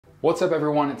What's up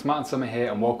everyone, it's Matt and Summer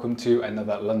here and welcome to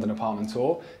another London apartment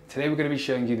tour. Today we're going to be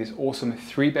showing you this awesome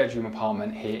 3-bedroom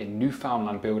apartment here in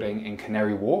Newfoundland building in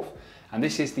Canary Wharf. And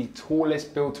this is the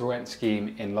tallest build to rent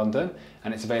scheme in London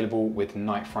and it's available with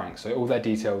Knight Frank. So all their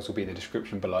details will be in the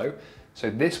description below. So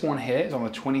this one here is on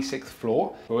the 26th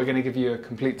floor, but we're going to give you a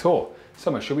complete tour.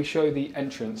 Summer, shall we show the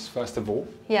entrance first of all?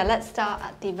 Yeah, let's start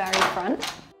at the very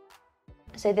front.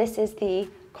 So this is the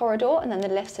corridor and then the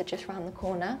lifts are just around the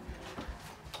corner.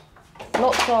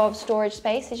 Lots of storage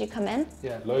space as you come in.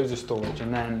 Yeah, loads of storage.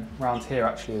 And then around here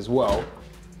actually as well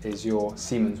is your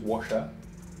Siemens washer.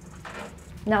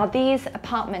 Now these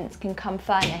apartments can come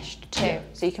furnished too,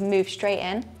 so you can move straight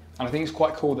in. And I think it's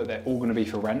quite cool that they're all going to be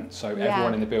for rent, so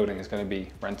everyone in the building is going to be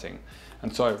renting.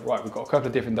 And so, right, we've got a couple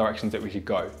of different directions that we could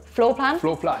go. Floor plan?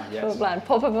 Floor plan, yes. Floor plan,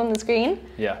 pop up on the screen.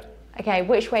 Yeah. Okay,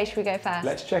 which way should we go first?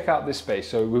 Let's check out this space.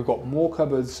 So we've got more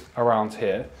cupboards around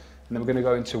here, and then we're going to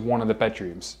go into one of the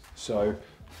bedrooms. So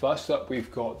first up,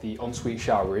 we've got the ensuite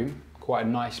shower room. Quite a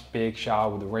nice big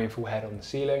shower with a rainfall head on the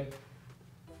ceiling.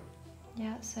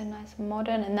 Yeah, so nice and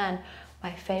modern. And then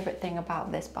my favorite thing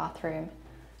about this bathroom,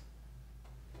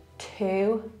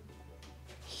 2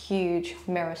 huge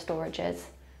mirror storages.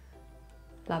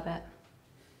 Love it.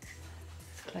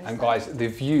 And guys, the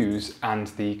views and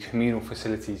the communal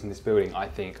facilities in this building, I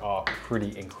think, are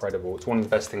pretty incredible. It's one of the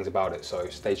best things about it, so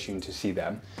stay tuned to see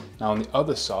them. Now on the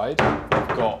other side,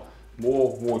 we've got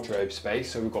more wardrobe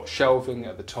space. So we've got shelving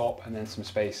at the top and then some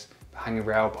space for hanging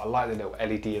rail, but I like the little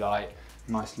LED light,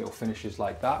 nice little finishes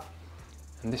like that.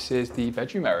 And this is the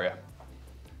bedroom area.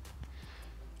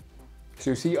 So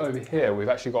you see over here, we've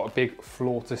actually got a big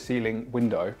floor to ceiling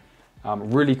window.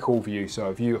 Really cool view. So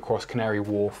a view across Canary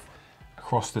Wharf,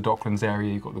 across the Docklands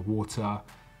area, you've got the water,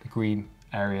 the green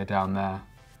area down there.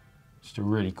 Just a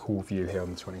really cool view here on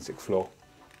the 26th floor.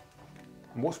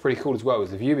 And what's pretty cool as well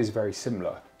is the view is very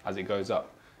similar as it goes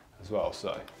up as well,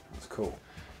 so that's cool.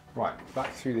 Right,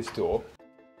 back through this door.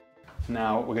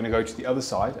 Now we're going to go to the other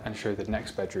side and show the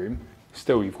next bedroom.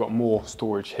 Still, you've got more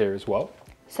storage here as well.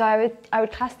 So I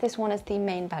would class this one as the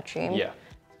main bedroom. Yeah,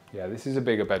 this is a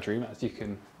bigger bedroom, as you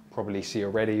can probably see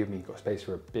already. I mean, you've got space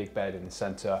for a big bed in the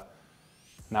centre.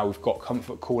 Now we've got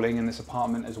comfort cooling in this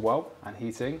apartment as well, and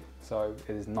heating. So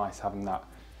it is nice having that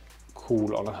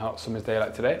cool on a hot summer's day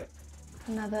like today.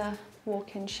 Another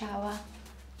walk-in shower.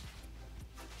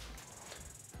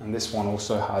 And this one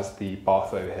also has the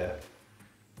bath over here.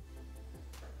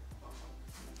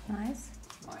 Nice.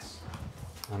 Nice.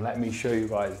 And let me show you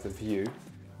guys the view.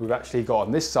 We've actually got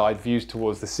on this side views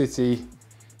towards the city.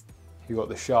 You've got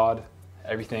the Shard,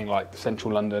 everything like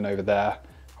central London over there,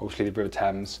 obviously the River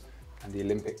Thames, and the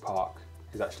Olympic Park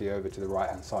is actually over to the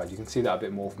right-hand side. You can see that a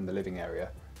bit more from the living area.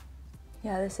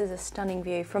 Yeah, this is a stunning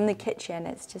view. From the kitchen,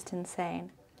 it's just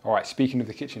insane. All right, speaking of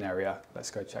the kitchen area, let's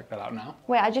go check that out now.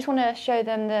 Wait, I just want to show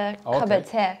them the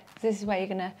cupboards here. This is where you're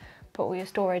going to put all your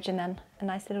storage and then a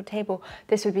nice little table.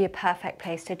 This would be a perfect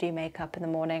place to do makeup in the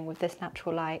morning with this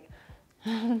natural light.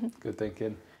 Good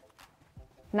thinking.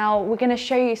 Now we're going to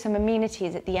show you some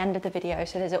amenities at the end of the video.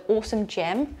 So there's an awesome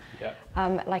gym,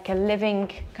 like a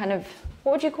living kind of,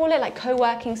 what would you call it? Like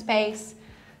co-working space,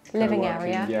 living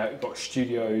area. Yeah, we've got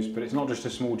studios, but it's not just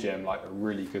a small gym, like a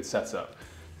really good setup.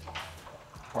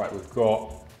 All right, we've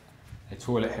got a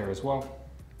toilet here as well.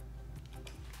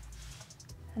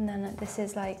 And then this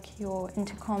is like your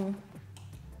intercom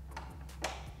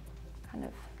kind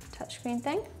of touchscreen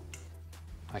thing.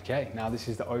 Okay, now this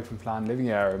is the open plan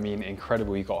living area. I mean,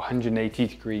 incredible. You've got 180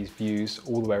 degrees views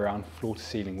all the way around, floor to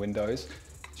ceiling windows.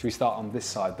 Should we start on this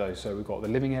side though? So we've got the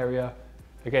living area.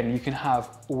 Again, you can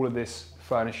have all of this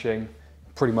furnishing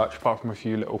pretty much apart from a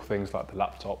few little things like the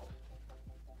laptop.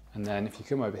 And then if you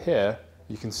come over here,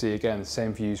 you can see again the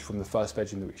same views from the first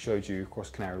bedroom that we showed you across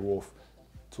Canary Wharf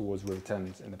towards River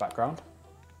Thames in the background.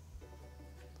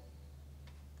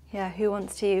 Yeah, who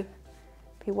wants to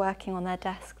be working on their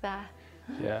desk there?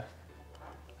 Yeah,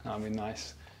 I mean,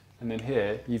 nice. And then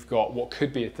here you've got what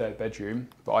could be a 3rd bedroom,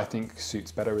 but I think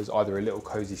suits better as either a little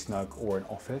cozy snug or an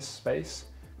office space,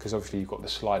 because obviously you've got the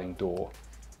sliding door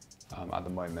at the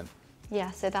moment.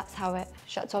 Yeah, so that's how it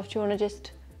shuts off. Do you want to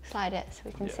just slide it so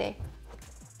we can see?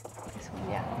 This one,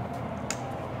 yeah.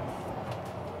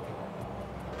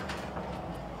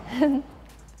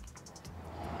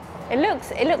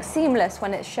 It looks seamless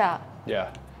when it's shut.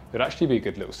 Yeah. It'd actually be a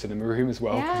good little cinema room as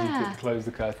well, because you could close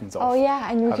the curtains off. Oh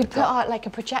yeah, and you could put out like a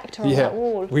projector on that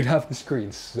wall. We'd have the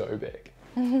screen so big.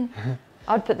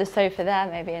 I'd put the sofa there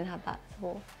maybe and have that as a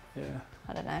wall. Yeah.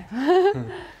 I don't know.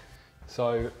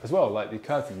 So as well, like the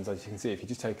curtains, as you can see, if you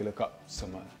just take a look up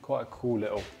somewhere, quite a cool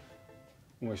little,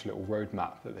 almost a little road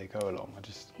map that they go along. I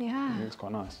think it's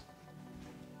quite nice.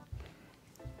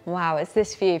 Wow, it's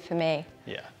this view for me.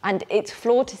 Yeah. And it's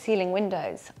floor to ceiling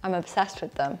windows. I'm obsessed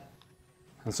with them.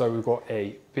 And so we've got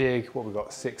a big, what we've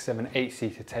got, 6, 7,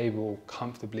 8-seater table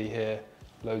comfortably here,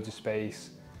 loads of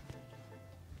space.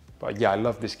 But yeah, I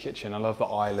love this kitchen. I love the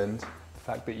island. The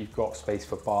fact that you've got space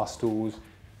for bar stools.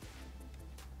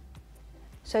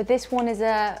 So this one is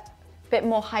a bit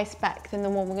more high spec than the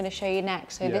one we're going to show you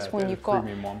next. So this one you've got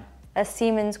a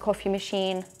Siemens coffee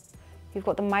machine, you've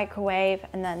got the microwave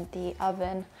and then the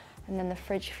oven and then the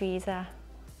fridge freezer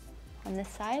on this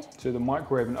side. So the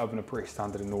microwave and oven are pretty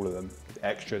standard in all of them. The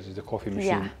extras is the coffee machine.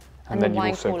 Yeah. And then you've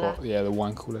also got the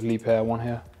wine cooler, Liebherr one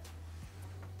here.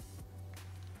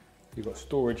 You've got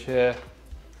storage here,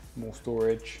 more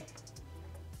storage,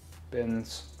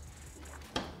 bins,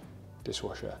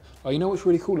 dishwasher. Oh, you know what's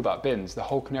really cool about bins? The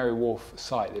whole Canary Wharf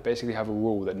site, they basically have a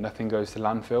rule that nothing goes to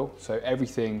landfill. So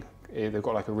everything, they've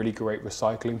got like a really great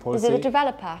recycling policy. Is it a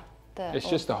developer? It's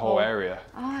just the whole area.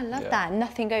 Oh, I love that.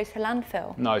 Nothing goes to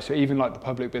landfill. No, so even like the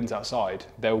public bins outside,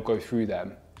 they'll go through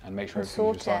them and make sure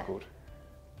everything's recycled.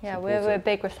 Yeah, we're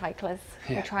big recyclers.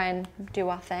 Yeah. We try and do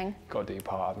our thing. Got to do your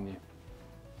part, haven't you?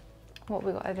 What have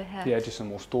we got over here? Yeah, just some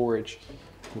more storage.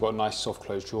 We've got nice soft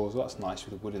closed drawers. Well, that's nice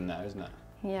with the wood in there, isn't it?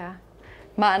 Yeah.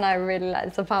 Matt and I really like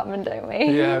this apartment, don't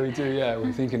we? Yeah, we do, yeah.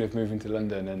 We're thinking of moving to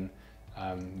London and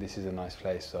this is a nice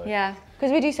place. So. Yeah,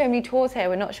 because we do so many tours here,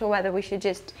 we're not sure whether we should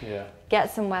just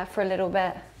get somewhere for a little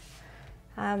bit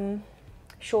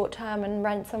short term and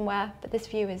rent somewhere, but this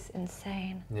view is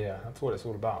insane. Yeah, that's what it's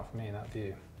all about for me, that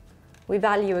view. We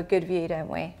value a good view, don't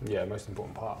we? Yeah, most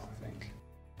important part, I think.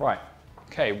 Right,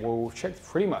 okay, well, we've checked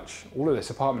pretty much all of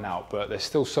this apartment out, but there's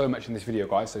still so much in this video,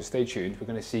 guys, so stay tuned. We're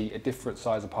going to see a different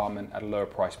size apartment at a lower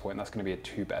price point. That's going to be a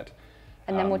 2-bed.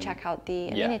 And then we'll check out the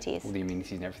amenities. Yeah, all the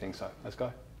amenities and everything, so let's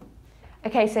go.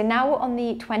 Okay, so now we're on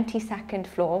the 22nd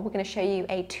floor. We're going to show you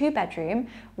a 2-bedroom,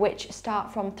 which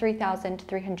start from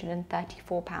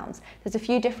 £3,334. There's a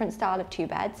few different style of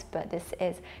 2-beds, but this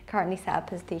is currently set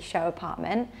up as the show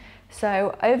apartment.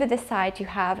 So over this side, you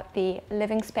have the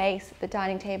living space, the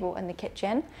dining table and the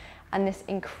kitchen, and this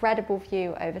incredible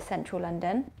view over central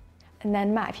London. And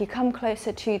then Matt, if you come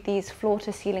closer to these floor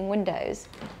to ceiling windows,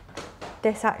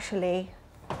 this actually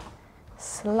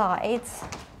slides.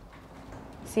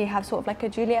 So you have sort of like a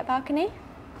Juliet balcony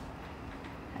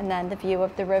and then the view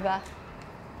of the river.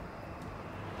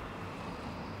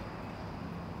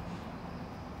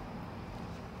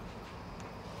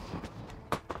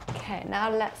 Okay,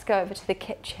 now let's go over to the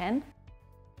kitchen.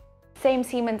 Same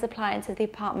Siemens appliance as the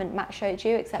apartment Matt showed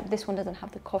you, except this one doesn't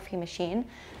have the coffee machine.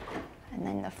 And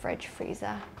then the fridge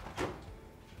freezer.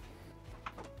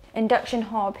 Induction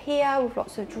hob here with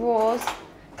lots of drawers,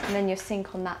 and then your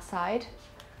sink on that side.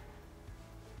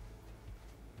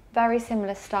 Very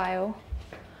similar style.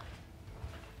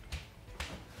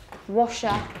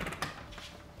 Washer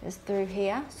is through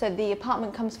here. So the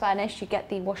apartment comes furnished, you get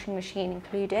the washing machine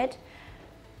included.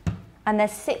 And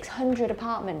there's 600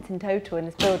 apartments in total in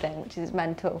this building, which is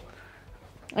mental.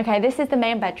 Okay, this is the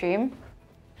main bedroom.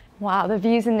 Wow, the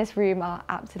views in this room are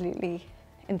absolutely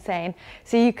insane.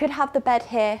 So you could have the bed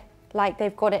here like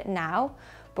they've got it now,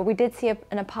 but we did see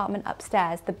an apartment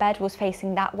upstairs. The bed was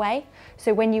facing that way.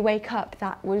 So when you wake up,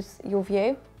 that was your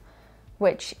view,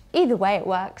 which either way it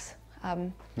works. Yeah,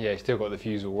 you still got the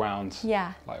views all round.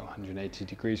 Yeah. Like 180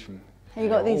 degrees from you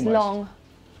got these long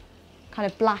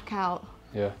kind of blackout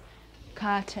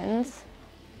curtains.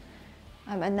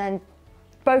 And then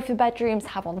both the bedrooms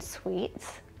have en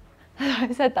suites.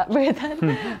 I said that weird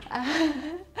then.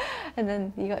 And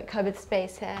then you got cupboard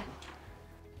space here.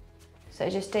 So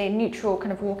just a neutral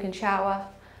kind of walk-in shower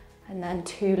and then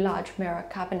 2 large mirror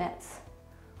cabinets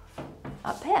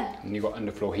up here. And you've got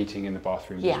underfloor heating in the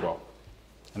bathrooms as well.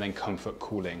 And then comfort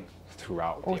cooling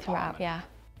throughout the apartment. Yeah.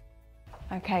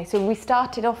 Okay, so we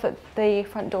started off at the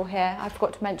front door here. I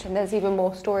forgot to mention there's even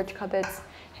more storage cupboards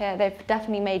here. They've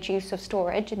definitely made use of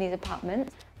storage in these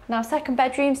apartments. Now, second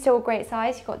bedroom, still a great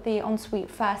size. You've got the ensuite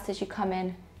first as you come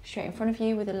in, straight in front of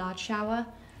you with a large shower.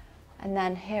 And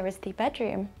then here is the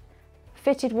bedroom.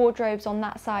 Fitted wardrobes on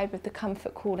that side with the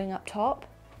comfort cooling up top.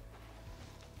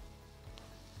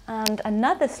 And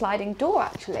another sliding door,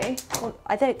 actually. Well,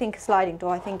 I don't think a sliding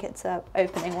door, I think it's an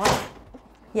opening one.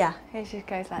 Yeah, it just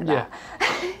goes like that.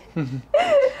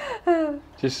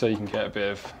 Just so you can get a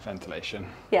bit of ventilation.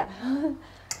 Yeah.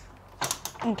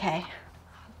 Okay,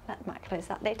 let Matt close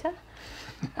that later.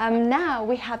 Now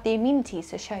we have the amenities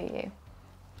to show you.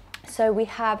 So we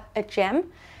have a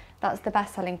gym, that's the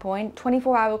best selling point,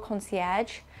 24-hour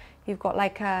concierge. You've got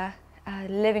like a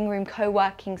living room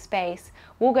co-working space.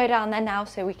 We'll go down there now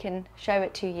so we can show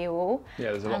it to you all.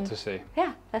 Yeah, there's a lot to see.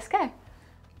 Yeah, let's go.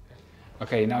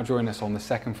 Okay, now join us on the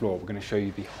second floor. We're going to show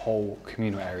you the whole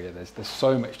communal area. There's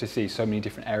so much to see, so many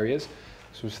different areas.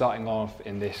 So we're starting off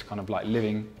in this kind of like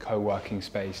living co-working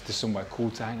space to somewhere cool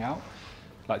to hang out.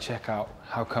 Like check out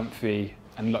how comfy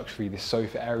and luxury this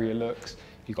sofa area looks.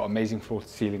 You've got amazing floor to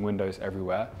ceiling windows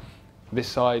everywhere. This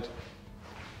side,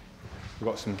 we've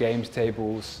got some games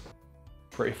tables.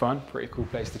 Pretty fun, pretty cool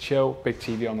place to chill. Big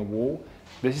TV on the wall.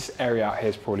 This area out here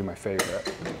is probably my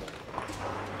favorite.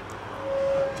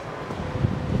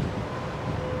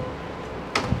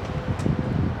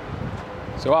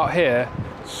 So out here,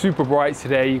 super bright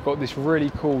today. You've got this really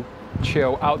cool,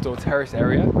 chill outdoor terrace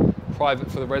area,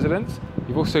 private for the residents.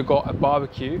 You've also got a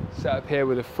barbecue set up here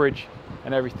with a fridge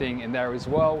and everything in there as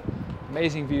well.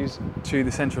 Amazing views to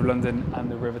the centre of London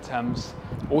and the River Thames.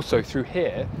 Also through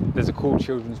here, there's a cool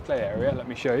children's play area. Let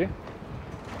me show you.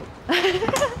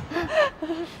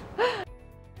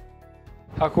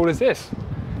 How cool is this?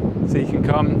 So you can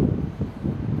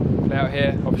come, play out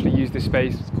here, obviously use this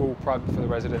space, it's cool, private for the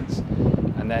residents.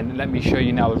 And then let me show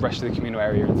you now the rest of the communal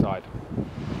area inside.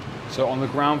 So on the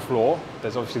ground floor,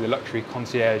 there's obviously the luxury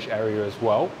concierge area as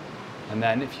well. And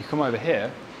then if you come over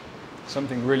here,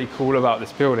 something really cool about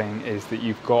this building is that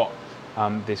you've got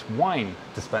this wine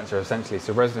dispenser essentially.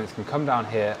 So residents can come down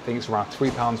here, I think it's around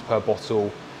 £3 per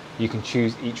bottle. You can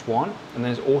choose each one. And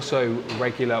there's also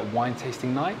regular wine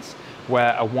tasting nights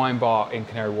where a wine bar in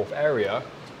Canary Wharf area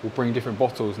will bring different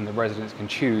bottles and the residents can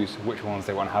choose which ones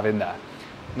they want to have in there.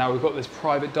 Now we've got this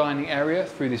private dining area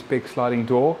through this big sliding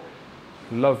door.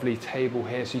 Lovely table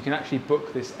here, so you can actually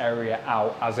book this area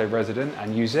out as a resident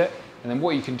and use it. And then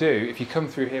what you can do, if you come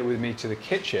through here with me to the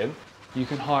kitchen, you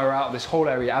can hire out this whole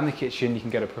area and the kitchen. You can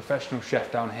get a professional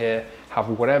chef down here, have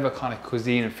whatever kind of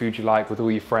cuisine and food you like with all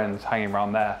your friends hanging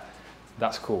around there.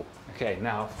 That's cool. Okay,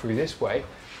 now through this way,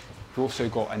 we've also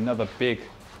got another big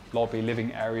lobby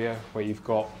living area where you've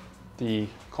got the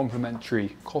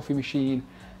complimentary coffee machine,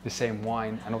 the same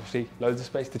wine, and obviously loads of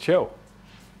space to chill.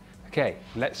 Okay,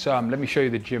 let me show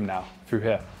you the gym now through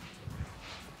here.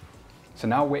 So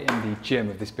now we're in the gym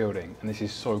of this building, and this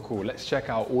is so cool. Let's check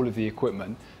out all of the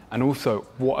equipment, and also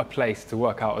what a place to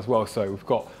work out as well. So we've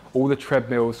got all the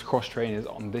treadmills, cross trainers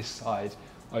on this side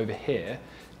over here,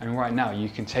 and right now you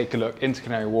can take a look into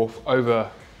Canary Wharf over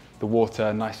the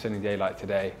water. Nice sunny day like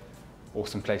today.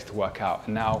 Awesome place to work out.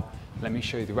 And now let me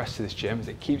show you the rest of this gym as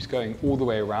it keeps going all the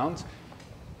way around.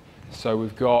 So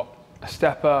we've got a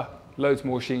stepper, loads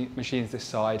more machines this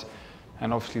side,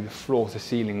 and obviously the floor to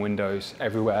ceiling windows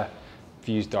everywhere,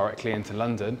 views directly into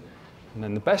London. And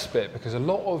then the best bit, because a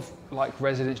lot of like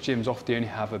residence gyms often only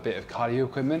have a bit of cardio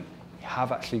equipment, you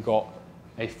have actually got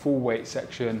a full weight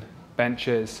section,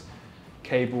 benches,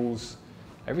 cables,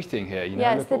 everything here. You know,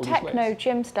 yeah, it's the techno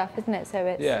gym stuff, isn't it? So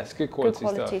it's yeah, it's good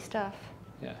quality stuff.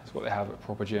 Yeah, it's what they have at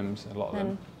proper gyms, a lot of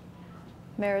them.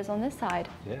 Mirrors on this side.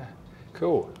 Yeah.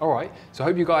 Cool. All right. So I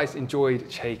hope you guys enjoyed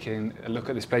taking a look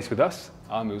at this place with us.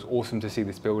 It was awesome to see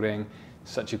this building.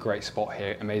 Such a great spot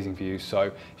here, amazing views. So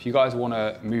if you guys want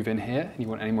to move in here and you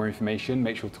want any more information,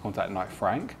 make sure to contact Knight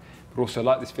Frank. But also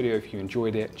like this video if you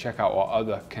enjoyed it. Check out our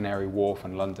other Canary Wharf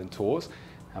and London tours,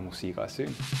 and we'll see you guys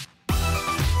soon.